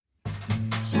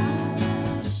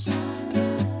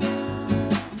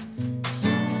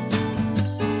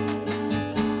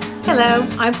Hello,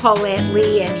 I'm Paulette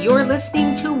Lee, and you're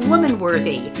listening to Woman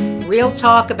Worthy, real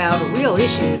talk about real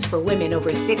issues for women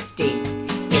over 60.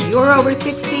 If you're over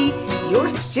 60, you're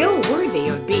still worthy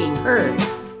of being heard.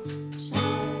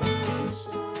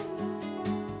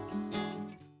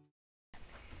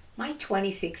 My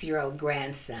 26-year-old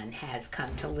grandson has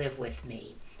come to live with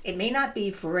me. It may not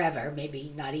be forever,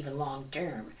 maybe not even long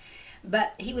term,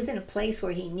 but he was in a place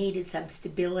where he needed some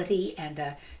stability and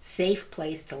a safe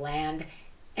place to land,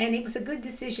 and it was a good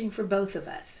decision for both of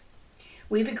us.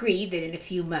 We've agreed that in a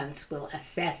few months we'll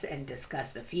assess and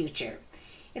discuss the future.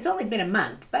 It's only been a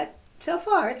month, but so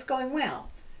far it's going well.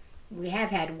 We have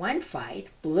had one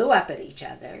fight, blew up at each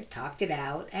other, talked it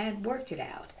out, and worked it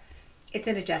out. It's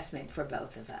an adjustment for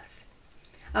both of us.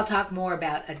 I'll talk more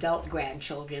about adult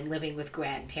grandchildren living with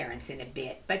grandparents in a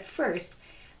bit, but first,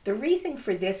 the reason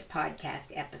for this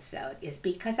podcast episode is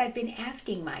because I've been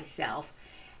asking myself,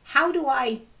 how do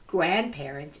I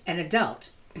grandparent an adult?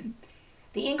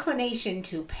 The inclination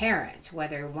to parent,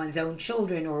 whether one's own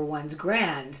children or one's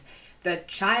grands, the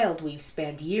child we've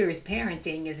spent years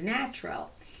parenting, is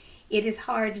natural. It is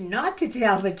hard not to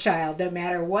tell the child, no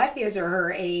matter what his or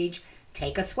her age,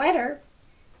 take a sweater.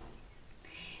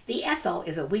 The Ethel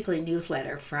is a weekly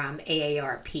newsletter from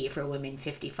AARP for women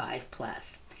 55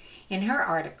 plus. In her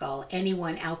article,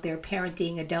 Anyone Out There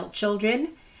Parenting Adult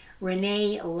Children,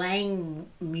 Renee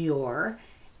Langmuir,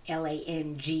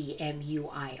 Langmuir,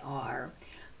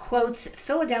 quotes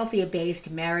Philadelphia-based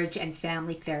marriage and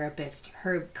family therapist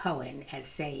Herb Cohen as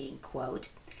saying, quote,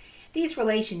 "These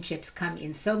relationships come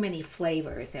in so many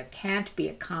flavors, there can't be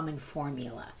a common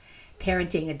formula.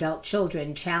 Parenting adult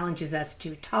children challenges us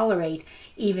to tolerate,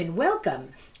 even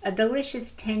welcome, a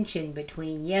delicious tension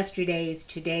between yesterday's,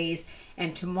 today's,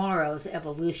 and tomorrow's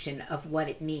evolution of what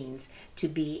it means to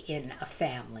be in a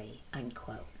family,"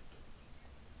 unquote.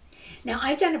 Now,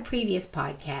 I've done a previous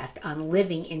podcast on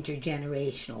living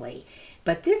intergenerationally,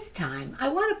 but this time I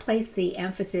want to place the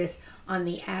emphasis on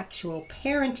the actual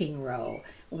parenting role,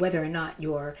 whether or not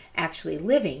you're actually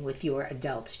living with your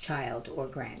adult child or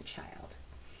grandchild.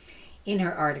 In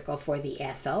her article for the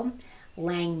Ethel,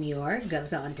 Langmuir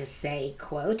goes on to say,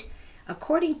 quote,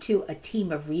 "According to a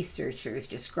team of researchers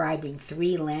describing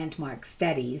 3 landmark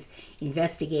studies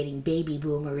investigating baby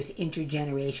boomers'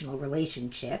 intergenerational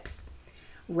relationships,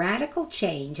 radical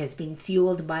change has been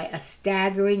fueled by a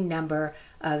staggering number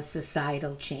of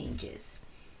societal changes.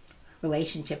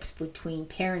 Relationships between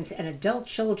parents and adult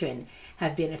children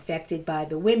have been affected by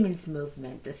the women's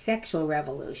movement, the sexual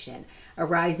revolution, a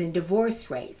rise in divorce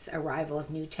rates, arrival of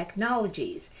new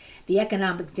technologies, the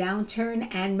economic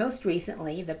downturn, and most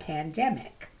recently, the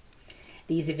pandemic.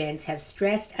 These events have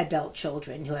stressed adult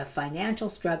children who have financial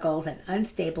struggles and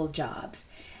unstable jobs,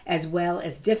 as well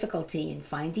as difficulty in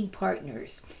finding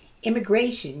partners.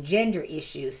 Immigration, gender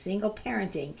issues, single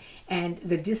parenting, and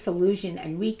the dissolution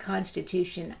and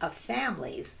reconstitution of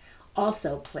families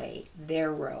also play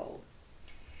their role."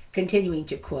 Continuing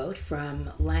to quote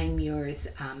from Langmuir's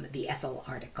The Ethel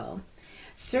article,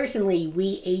 "Certainly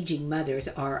we aging mothers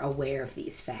are aware of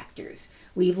these factors.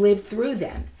 We've lived through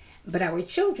them, but our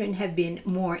children have been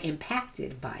more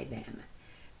impacted by them.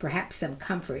 Perhaps some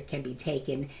comfort can be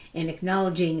taken in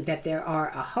acknowledging that there are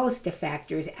a host of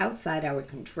factors outside our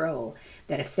control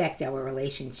that affect our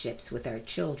relationships with our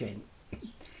children."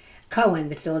 Cohen,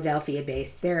 the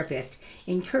Philadelphia-based therapist,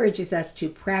 encourages us to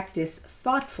practice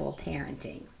thoughtful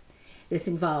parenting. This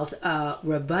involves a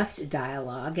robust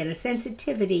dialogue and a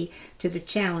sensitivity to the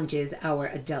challenges our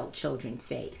adult children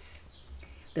face.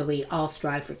 Though we all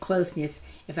strive for closeness,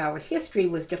 if our history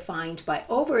was defined by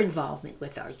over-involvement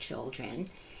with our children,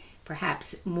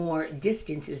 perhaps more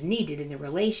distance is needed in the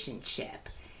relationship.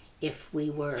 If we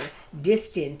were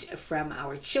distant from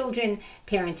our children,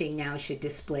 parenting now should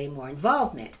display more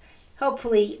involvement.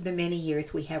 Hopefully, the many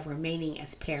years we have remaining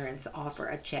as parents offer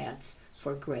a chance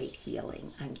for great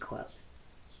healing," unquote.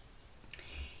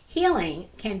 Healing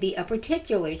can be a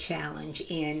particular challenge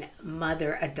in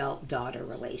mother-adult-daughter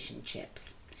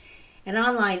relationships. An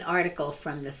online article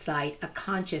from the site A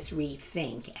Conscious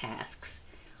Rethink asks,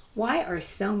 "Why are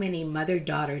so many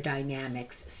mother-daughter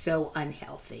dynamics so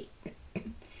unhealthy?"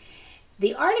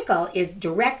 The article is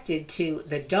directed to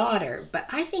the daughter, but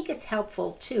I think it's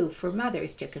helpful too for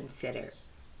mothers to consider.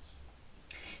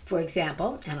 For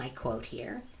example, and I quote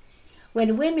here,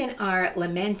 "When women are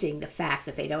lamenting the fact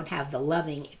that they don't have the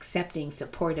loving, accepting,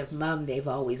 supportive mom they've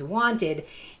always wanted,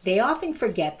 they often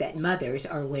forget that mothers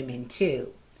are women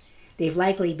too. They've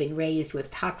likely been raised with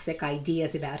toxic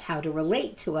ideas about how to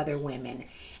relate to other women,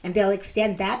 and they'll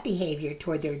extend that behavior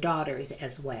toward their daughters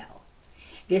as well.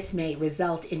 This may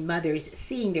result in mothers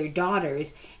seeing their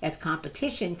daughters as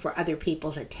competition for other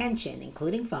people's attention,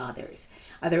 including fathers,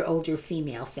 other older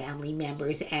female family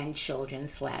members, and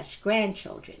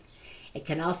children/grandchildren. It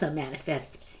can also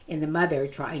manifest in the mother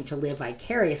trying to live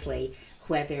vicariously,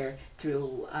 whether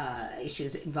through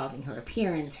issues involving her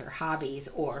appearance, her hobbies,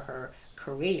 or her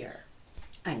career.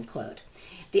 Unquote.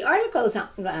 The article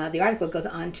goes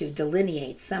on to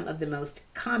delineate some of the most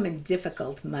common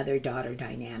difficult mother-daughter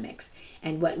dynamics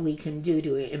and what we can do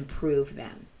to improve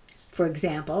them. For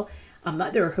example, a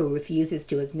mother who refuses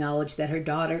to acknowledge that her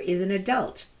daughter is an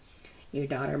adult. Your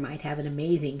daughter might have an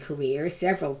amazing career,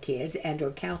 several kids, and or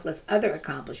countless other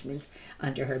accomplishments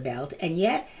under her belt, and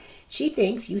yet she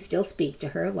thinks you still speak to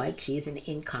her like she's an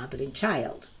incompetent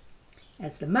child.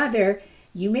 As the mother,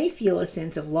 you may feel a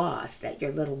sense of loss that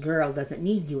your little girl doesn't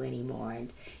need you anymore,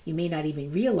 and you may not even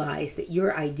realize that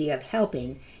your idea of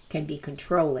helping can be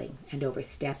controlling and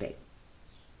overstepping.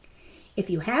 If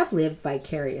you have lived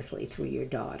vicariously through your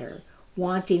daughter,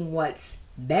 wanting what's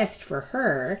best for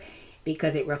her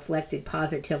because it reflected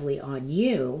positively on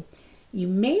you, you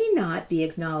may not be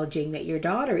acknowledging that your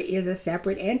daughter is a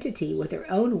separate entity with her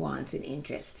own wants and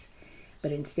interests,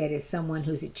 but instead is someone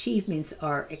whose achievements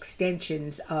are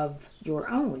extensions of your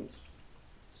own.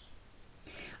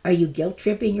 Are you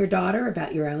guilt-tripping your daughter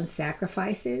about your own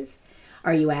sacrifices?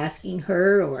 Are you asking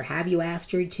her, or have you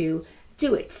asked her to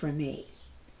do it for me?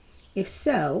 If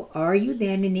so, are you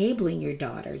then enabling your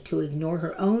daughter to ignore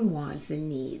her own wants and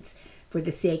needs for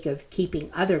the sake of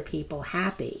keeping other people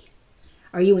happy?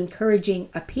 Are you encouraging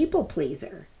a people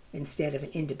pleaser instead of an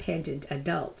independent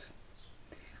adult?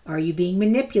 Are you being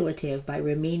manipulative by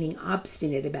remaining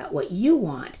obstinate about what you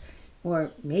want,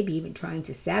 or maybe even trying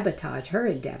to sabotage her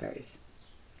endeavors?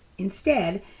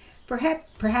 Instead,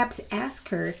 perhaps ask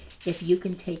her if you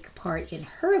can take part in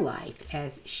her life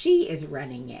as she is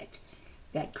running it.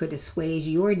 That could assuage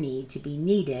your need to be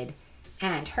needed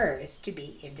and hers to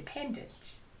be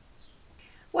independent.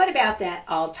 What about that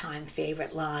all-time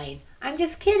favorite line, "I'm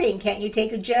just kidding, can't you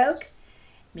take a joke?"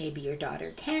 Maybe your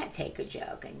daughter can't take a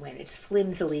joke, and when it's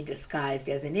flimsily disguised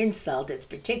as an insult, it's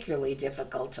particularly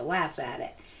difficult to laugh at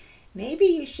it. Maybe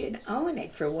you should own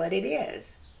it for what it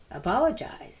is,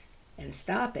 apologize, and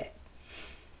stop it.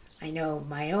 I know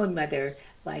my own mother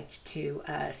liked to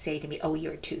say to me, "Oh,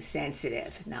 you're too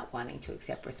sensitive," not wanting to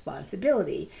accept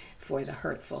responsibility for the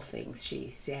hurtful things she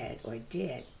said or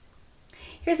did.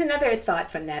 Here's another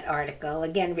thought from that article,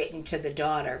 again written to the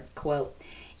daughter, quote,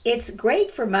 "It's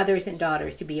great for mothers and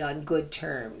daughters to be on good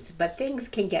terms, but things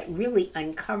can get really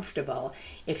uncomfortable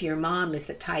if your mom is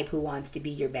the type who wants to be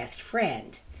your best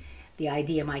friend. The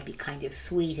idea might be kind of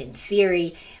sweet in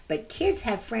theory, but kids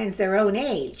have friends their own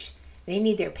age. They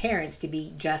need their parents to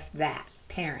be just that,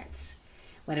 parents.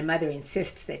 When a mother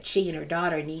insists that she and her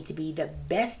daughter need to be the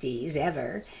besties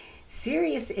ever,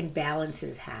 serious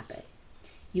imbalances happen.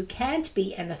 You can't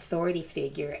be an authority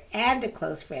figure and a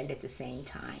close friend at the same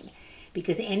time,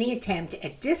 because any attempt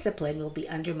at discipline will be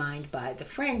undermined by the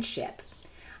friendship."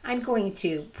 I'm going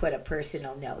to put a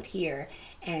personal note here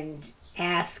and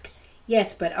ask,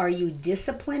 yes, but are you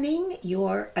disciplining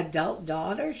your adult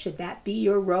daughter? Should that be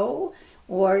your role?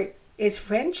 Or is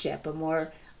friendship a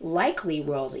more likely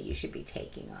role that you should be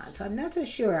taking on? So I'm not so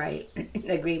sure I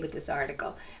agree with this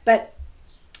article. But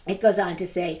it goes on to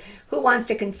say, who wants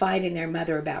to confide in their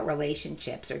mother about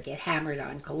relationships or get hammered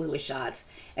on Kahlua shots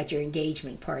at your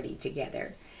engagement party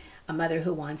together? A mother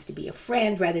who wants to be a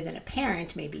friend rather than a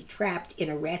parent may be trapped in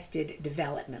arrested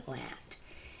development land.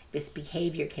 This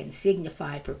behavior can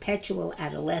signify perpetual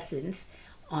adolescence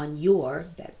on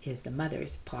your, that is the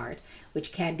mother's part,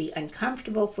 which can be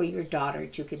uncomfortable for your daughter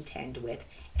to contend with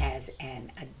as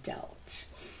an adult.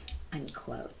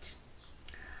 Unquote.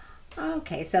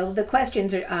 Okay, so the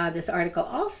questions this article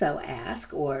also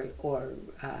asks or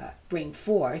bring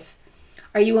forth: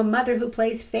 are you a mother who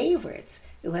plays favorites,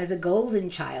 who has a golden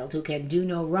child who can do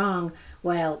no wrong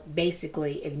while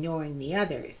basically ignoring the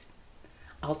others?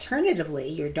 Alternatively,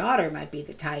 your daughter might be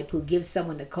the type who gives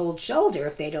someone the cold shoulder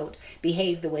if they don't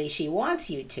behave the way she wants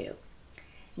you to.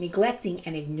 Neglecting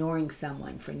and ignoring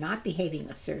someone for not behaving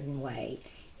a certain way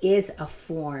is a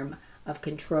form of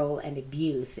control and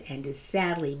abuse, and is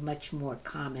sadly much more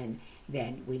common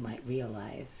than we might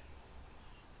realize.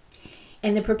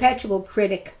 In the perpetual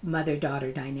critic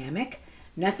mother-daughter dynamic,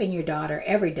 nothing your daughter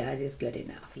ever does is good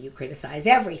enough. You criticize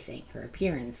everything: her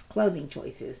appearance, clothing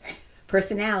choices,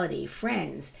 personality,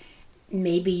 friends.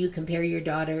 Maybe you compare your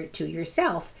daughter to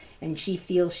yourself and she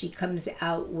feels she comes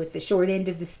out with the short end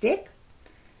of the stick.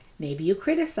 Maybe you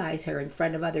criticize her in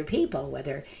front of other people,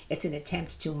 whether it's an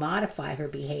attempt to modify her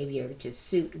behavior to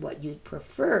suit what you'd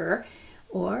prefer,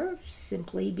 or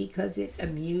simply because it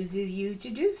amuses you to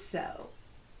do so.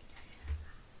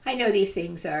 I know these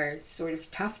things are sort of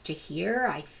tough to hear.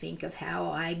 I think of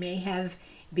how I may have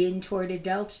been toward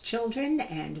adult children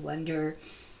and wonder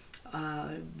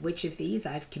which of these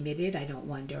I've committed. I don't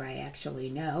wonder, I actually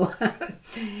know.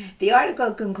 The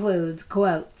article concludes,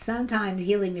 quote, "Sometimes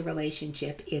healing the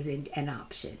relationship isn't an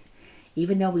option.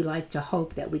 Even though we like to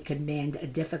hope that we can mend a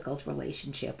difficult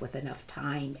relationship with enough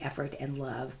time, effort, and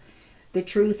love, the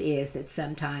truth is that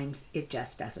sometimes it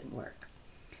just doesn't work.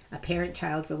 A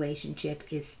parent-child relationship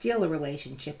is still a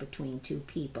relationship between two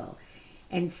people,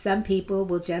 and some people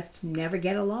will just never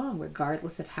get along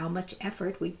regardless of how much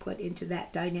effort we put into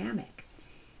that dynamic.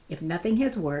 If nothing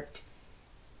has worked,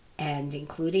 and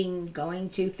including going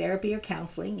to therapy or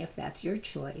counseling if that's your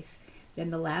choice, then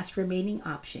the last remaining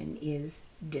option is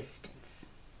distance."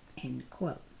 End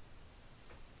quote.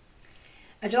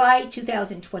 A July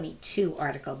 2022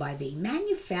 article by the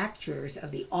manufacturers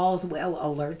of the All's Well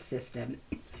alert system,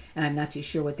 and I'm not too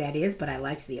sure what that is, but I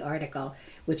liked the article,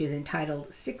 which is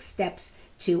entitled 6 Steps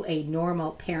to a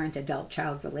Normal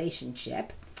Parent-Adult-Child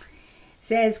Relationship,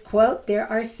 says, quote, "There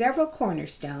are several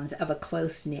cornerstones of a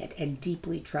close-knit and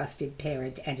deeply trusted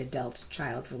parent and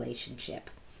adult-child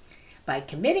relationship. By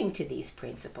committing to these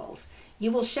principles,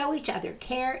 you will show each other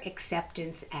care,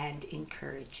 acceptance, and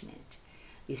encouragement.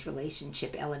 These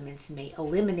relationship elements may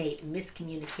eliminate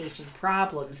miscommunication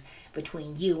problems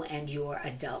between you and your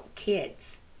adult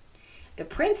kids. The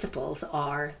principles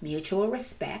are mutual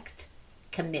respect,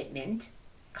 commitment,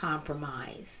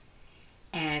 compromise,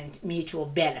 and mutual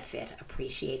benefit,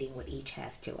 appreciating what each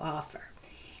has to offer."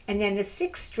 And then the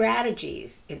 6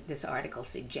 strategies this article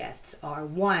suggests are: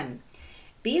 1,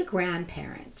 be a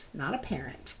grandparent, not a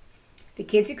parent. The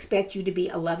kids expect you to be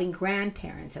a loving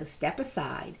grandparent, so step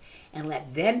aside and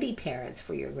let them be parents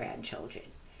for your grandchildren.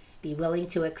 Be willing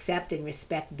to accept and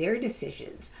respect their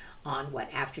decisions on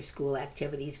what after-school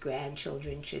activities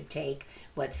grandchildren should take,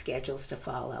 what schedules to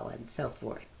follow, and so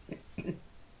forth.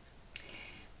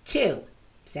 2,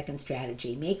 second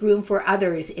strategy, make room for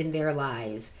others in their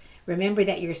lives. Remember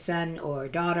that your son or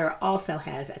daughter also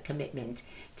has a commitment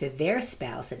to their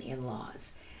spouse and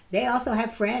in-laws. They also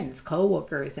have friends,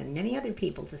 co-workers, and many other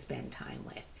people to spend time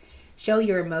with. Show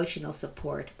your emotional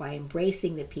support by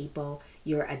embracing the people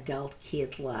your adult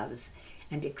kid loves,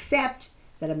 and accept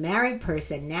that a married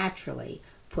person naturally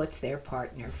puts their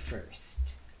partner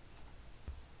first.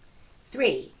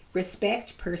 3,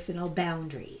 respect personal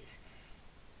boundaries.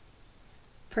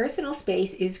 Personal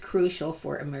space is crucial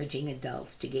for emerging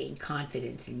adults to gain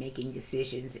confidence in making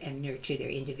decisions and nurture their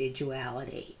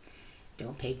individuality.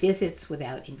 Don't pay visits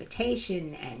without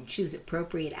invitation, and choose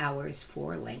appropriate hours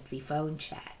for lengthy phone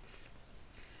chats.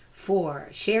 4,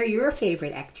 share your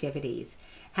favorite activities.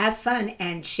 Have fun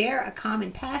and share a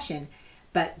common passion,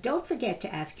 but don't forget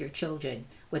to ask your children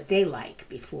what they like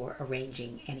before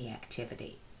arranging any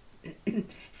activity.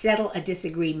 Settle a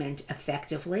disagreement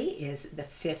effectively is the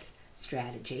 5th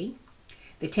strategy.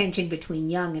 The tension between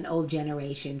young and old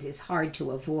generations is hard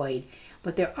to avoid,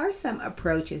 but there are some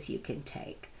approaches you can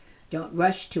take. Don't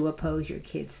rush to oppose your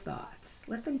kids' thoughts.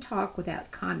 Let them talk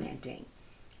without commenting.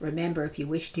 Remember, if you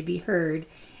wish to be heard,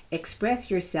 express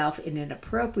yourself in an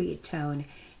appropriate tone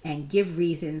and give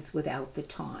reasons without the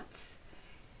taunts.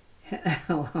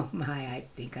 Oh my, I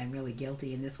think I'm really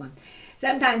guilty in this one.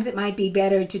 Sometimes it might be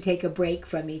better to take a break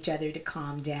from each other to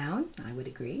calm down. I would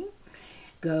agree.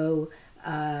 Go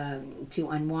to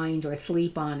unwind or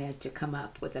sleep on it to come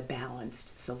up with a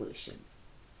balanced solution.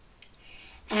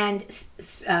 And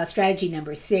strategy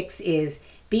number 6 is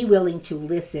be willing to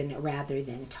listen rather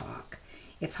than talk.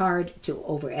 It's hard to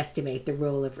overestimate the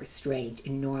role of restraint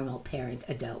in normal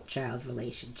parent-adult-child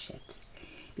relationships.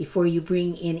 Before you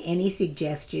bring in any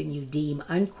suggestion you deem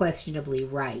unquestionably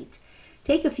right,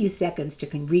 take a few seconds to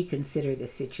reconsider the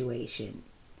situation.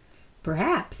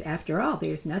 Perhaps, after all,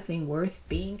 there's nothing worth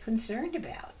being concerned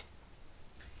about.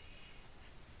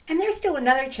 And there's still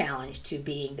another challenge to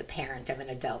being the parent of an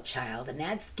adult child, and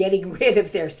that's getting rid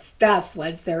of their stuff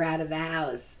once they're out of the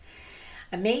house.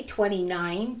 A May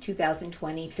 29,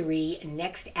 2023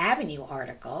 Next Avenue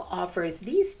article offers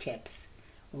these tips.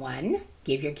 1,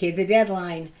 give your kids a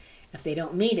deadline. If they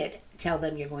don't meet it, tell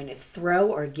them you're going to throw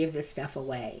or give the stuff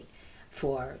away.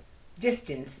 For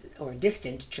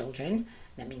distant children,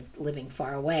 that means living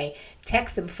far away,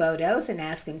 text them photos and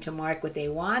ask them to mark what they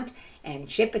want and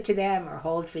ship it to them or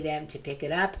hold for them to pick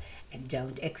it up, and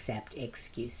don't accept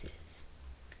excuses.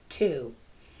 2,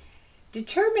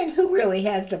 determine who really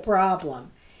has the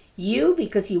problem. You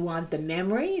because you want the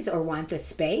memories or want the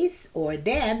space, or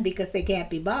them because they can't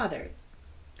be bothered.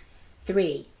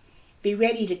 3, Be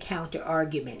ready to counter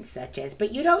arguments such as,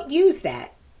 but you don't use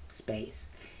that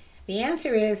space. The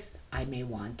answer is, I may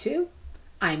want to,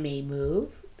 I may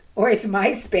move, or it's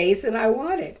my space and I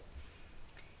want it.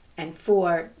 And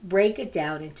 4, break it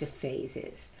down into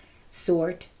phases.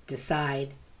 Sort,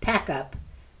 decide, pack up,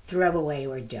 throw away,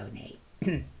 or donate.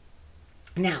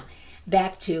 Now,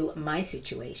 back to my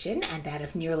situation and that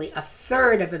of nearly a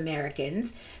third of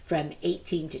Americans from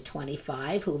 18 to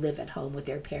 25 who live at home with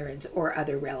their parents or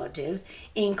other relatives,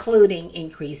 including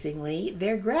increasingly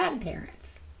their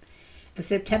grandparents. The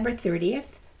September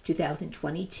 30th,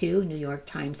 2022 New York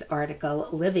Times article,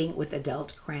 Living with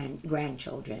Adult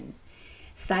Grandchildren,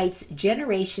 cites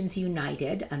Generations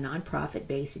United, a nonprofit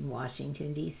based in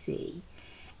Washington, D.C.,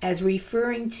 as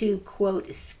referring to,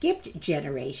 quote, skipped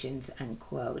generations,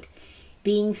 unquote,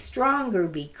 being stronger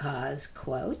because,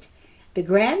 quote, the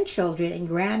grandchildren and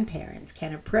grandparents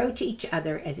can approach each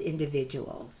other as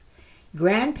individuals.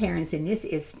 Grandparents in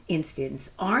this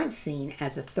instance aren't seen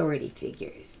as authority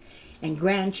figures, and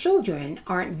grandchildren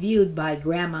aren't viewed by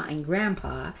grandma and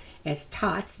grandpa as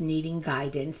tots needing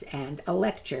guidance and a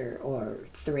lecture or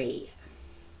 3.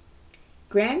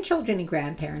 Grandchildren and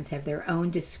grandparents have their own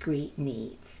discrete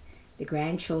needs. The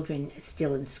grandchildren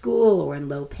still in school or in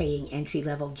low-paying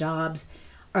entry-level jobs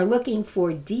are looking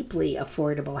for deeply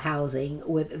affordable housing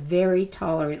with very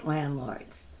tolerant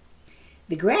landlords.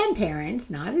 The grandparents,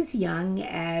 not as young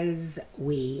as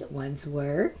we once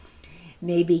were,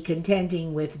 may be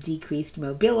contending with decreased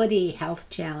mobility, health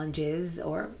challenges,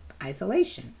 or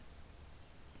isolation.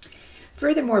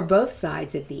 Furthermore, both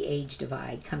sides of the age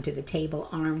divide come to the table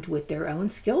armed with their own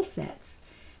skill sets.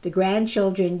 The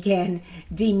grandchildren can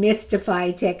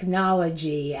demystify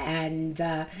technology and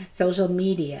social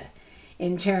media.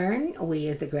 In turn, we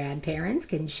as the grandparents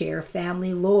can share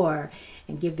family lore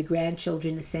and give the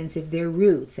grandchildren a sense of their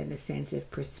roots and a sense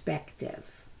of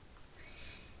perspective.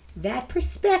 That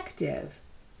perspective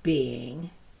being,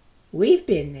 we've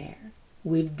been there,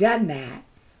 we've done that,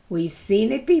 we've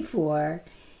seen it before,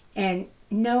 and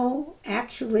no,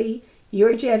 actually,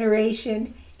 your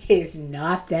generation is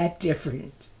not that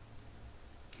different.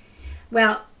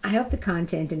 Well, I hope the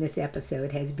content in this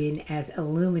episode has been as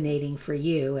illuminating for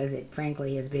you as it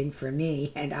frankly has been for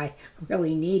me, and I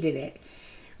really needed it.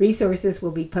 Resources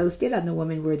will be posted on the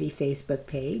Woman Worthy Facebook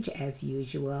page, as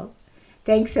usual.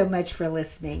 Thanks so much for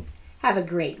listening. Have a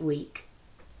great week.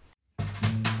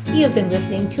 You have been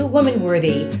listening to Woman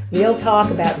Worthy, real talk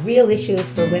about real issues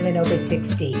for women over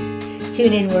 60.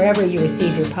 Tune in wherever you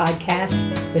receive your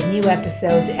podcasts with new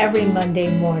episodes every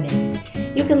Monday morning.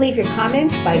 You can leave your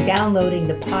comments by downloading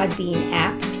the Podbean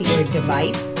app to your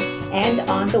device and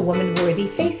on the Woman Worthy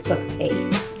Facebook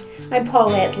page. I'm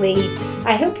Paulette Lee.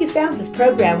 I hope you found this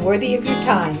program worthy of your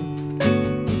time.